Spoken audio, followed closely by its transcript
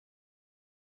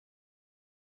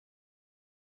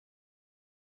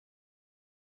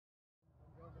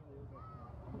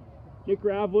Nick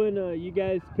Ravlin, you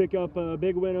guys pick up a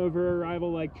big win over a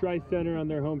rival like Tri-Center on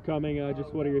their homecoming.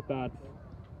 Just what are your thoughts?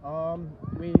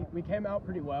 We came out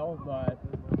pretty well, but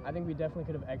I think we definitely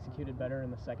could have executed better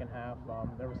in the second half.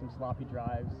 There were some sloppy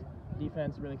drives.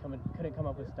 Defense really couldn't come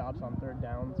up with stops on third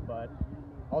downs, but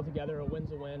altogether a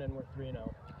win's a win, and we're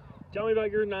 3-0. Tell me about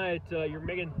your night. You're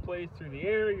making plays through the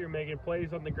air. You're making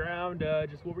plays on the ground.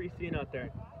 Just what were you seeing out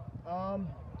there?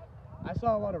 I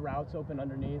saw a lot of routes open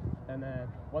underneath, and then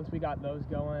once we got those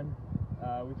going,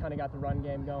 we kind of got the run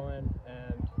game going,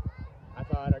 and I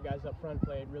thought our guys up front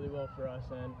played really well for us,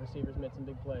 and receivers made some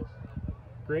big plays.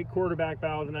 Great quarterback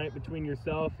battle tonight between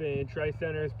yourself and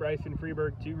Tri-Center's Bryson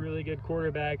Freeberg, two really good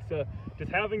quarterbacks.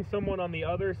 Just having someone on the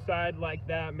other side like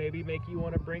that maybe make you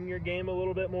want to bring your game a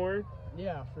little bit more?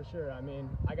 Yeah, for sure. I mean,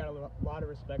 I got a lot of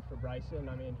respect for Bryson.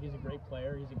 I mean, he's a great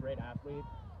player. He's a great athlete.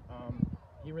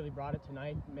 He really brought it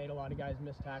tonight, made a lot of guys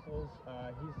miss tackles.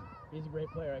 He's a great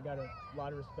player. I got a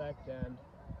lot of respect, and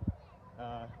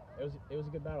it was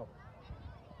a good battle.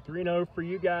 3-0 for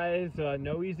you guys.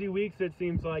 No easy weeks, it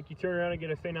seems like. You turn around and get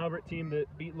a St. Albert team that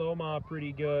beat Loma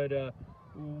pretty good.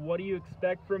 What do you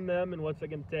expect from them, and what's it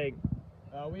going to take?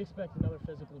 We expect another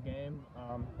physical game.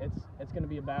 It's going to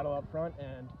be a battle up front,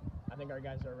 and I think our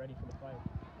guys are ready for the fight.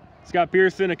 Scott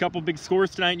Pearson, a couple big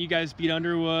scores tonight, and you guys beat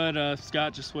Underwood.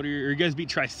 Scott, just what are you guys beat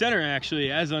Tri-Center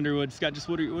actually as Underwood. Scott, just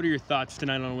what are your thoughts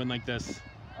tonight on a win like this?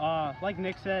 Like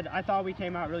Nick said, I thought we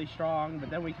came out really strong,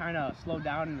 but then we kind of slowed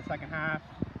down in the second half.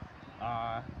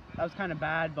 That was kind of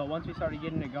bad, but once we started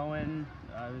getting it going,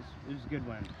 it was a good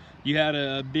win. You had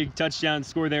a big touchdown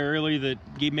score there early that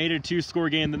made it a 2-score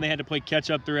game, then they had to play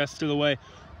catch up the rest of the way.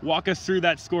 Walk us through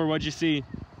that score. What'd you see?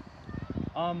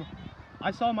 I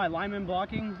saw my lineman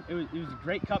blocking. It was a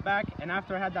great cutback, and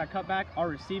after I had that cutback, our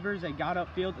receivers, they got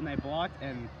upfield and they blocked,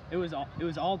 and it was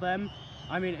all them.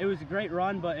 I mean, it was a great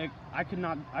run, but I could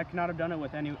not have done it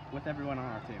with everyone on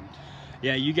our team.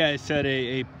 Yeah, you guys had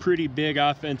a pretty big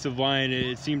offensive line.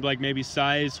 It seemed like maybe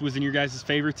size was in your guys'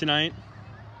 favor tonight.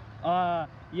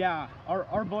 Yeah,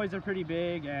 our boys are pretty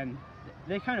big, and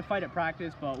they kind of fight at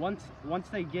practice, but once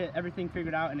they get everything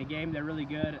figured out in a game, they're really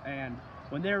good, and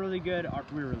when they're really good,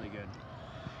 we're really good.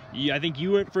 Yeah, I think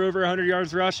you went for over 100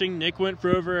 yards rushing. Nick went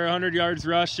for over 100 yards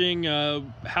rushing.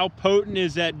 How potent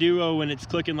is that duo when it's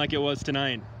clicking like it was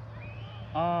tonight?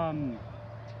 I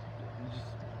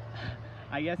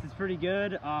guess it's pretty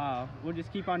good. We'll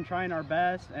just keep on trying our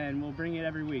best, and we'll bring it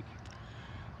every week.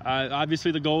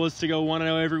 Obviously, the goal is to go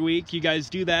 1-0 every week. You guys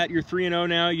do that. You're 3-0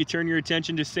 now. You turn your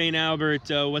attention to St. Albert.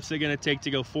 What's it going to take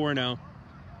to go 4-0?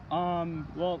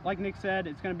 Well, like Nick said,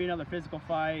 it's going to be another physical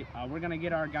fight. We're going to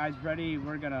get our guys ready.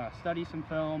 We're going to study some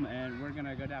film, and we're going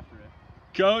to go after it.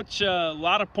 Coach, a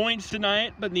lot of points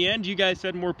tonight, but in the end, you guys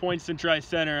had more points than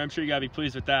Tri-Center. I'm sure you got to be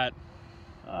pleased with that.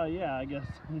 Yeah, I guess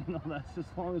that's as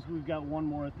long as we've got one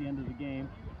more at the end of the game.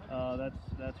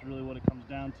 That's really what it comes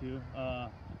down to.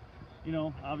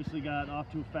 Obviously got off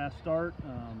to a fast start.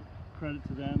 Credit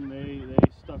to them, they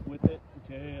stuck with it.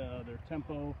 Okay, their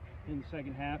tempo in the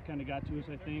second half kind of got to us.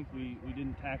 I think we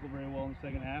didn't tackle very well in the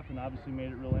second half, and obviously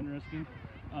made it real interesting.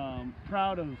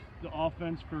 Proud of the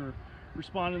offense for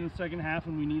responding in the second half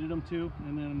when we needed them to,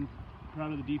 and then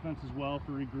proud of the defense as well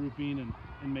for regrouping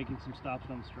and making some stops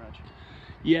on the stretch.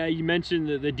 Yeah, you mentioned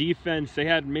the defense. They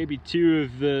had maybe two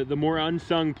of the more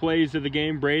unsung plays of the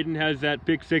game. Braden has that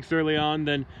pick six early on,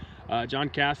 then John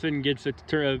Casson gets an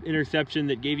interception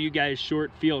that gave you guys short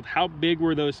field. How big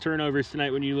were those turnovers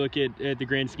tonight when you look at the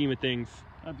grand scheme of things?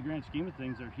 At the grand scheme of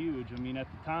things, they're huge. I mean, at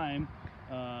the time,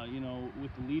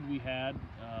 with the lead we had,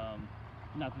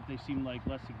 not that they seemed like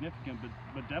less significant,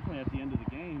 but definitely at the end of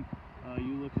the game,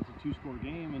 you look at the 2-score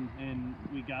game, and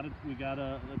we got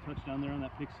a touchdown there on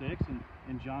that pick six,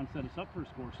 and John set us up for a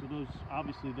score. So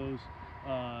those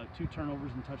 2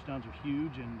 turnovers and touchdowns are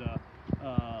huge, and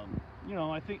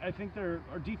I think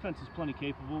our defense is plenty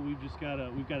capable. We've got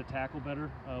to tackle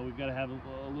better. We've got to have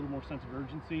a little more sense of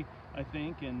urgency, I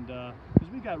think, and because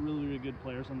we've got really good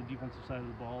players on the defensive side of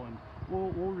the ball, and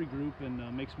we'll regroup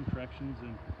and make some corrections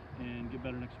and get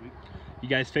better next week. You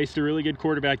guys faced a really good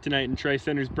quarterback tonight in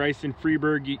Tri-Center's Bryson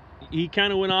Freeberg. He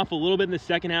kind of went off a little bit in the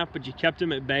second half, but you kept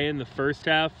him at bay in the first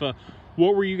half.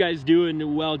 What were you guys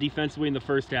doing well defensively in the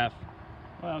first half?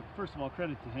 Well, first of all,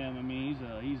 credit to him. I mean,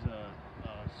 he's a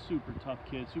super tough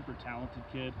kid, super talented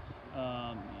kid.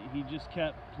 He just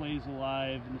kept plays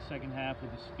alive in the second half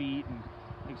with his feet, and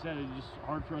like I said, it was just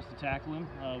hard for us to tackle him.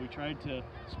 We tried to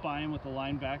spy him with the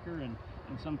linebacker, and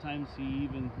sometimes he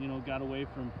even got away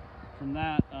from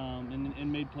that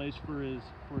and made plays for his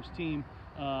team.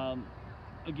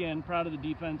 Again, proud of the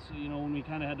defense. When we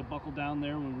kind of had to buckle down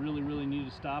there, when we really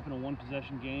needed to stop in a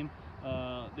one-possession game,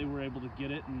 they were able to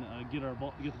get it and get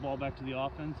the ball back to the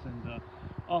offense, and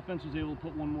offense was able to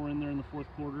put one more in there in the fourth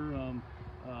quarter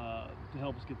to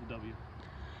help us get the W.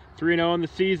 3-0 in the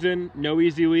season, no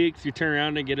easy weeks. You turn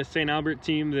around and get a St. Albert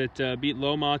team that beat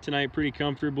Loma tonight pretty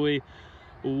comfortably.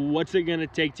 What's it going to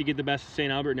take to get the best of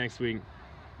St. Albert next week?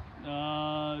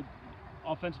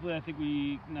 Offensively, I think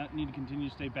we need to continue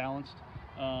to stay balanced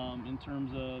in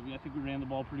terms of, I think we ran the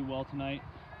ball pretty well tonight.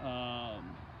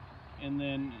 And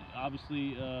then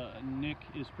obviously Nick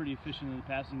is pretty efficient in the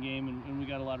passing game, and we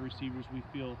got a lot of receivers we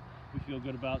feel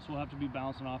good about. So we'll have to be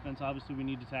balanced on offense. Obviously we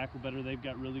need to tackle better. They've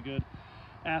got really good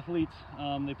athletes.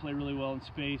 They play really well in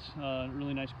space.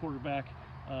 Really nice quarterback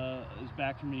is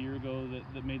back from a year ago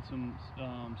that made some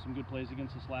good plays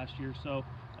against us last year. So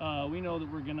we know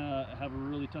that we're gonna have a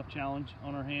really tough challenge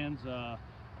on our hands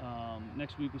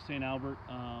next week with St. Albert,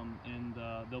 and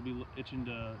they'll be itching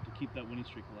to keep that winning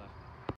streak alive.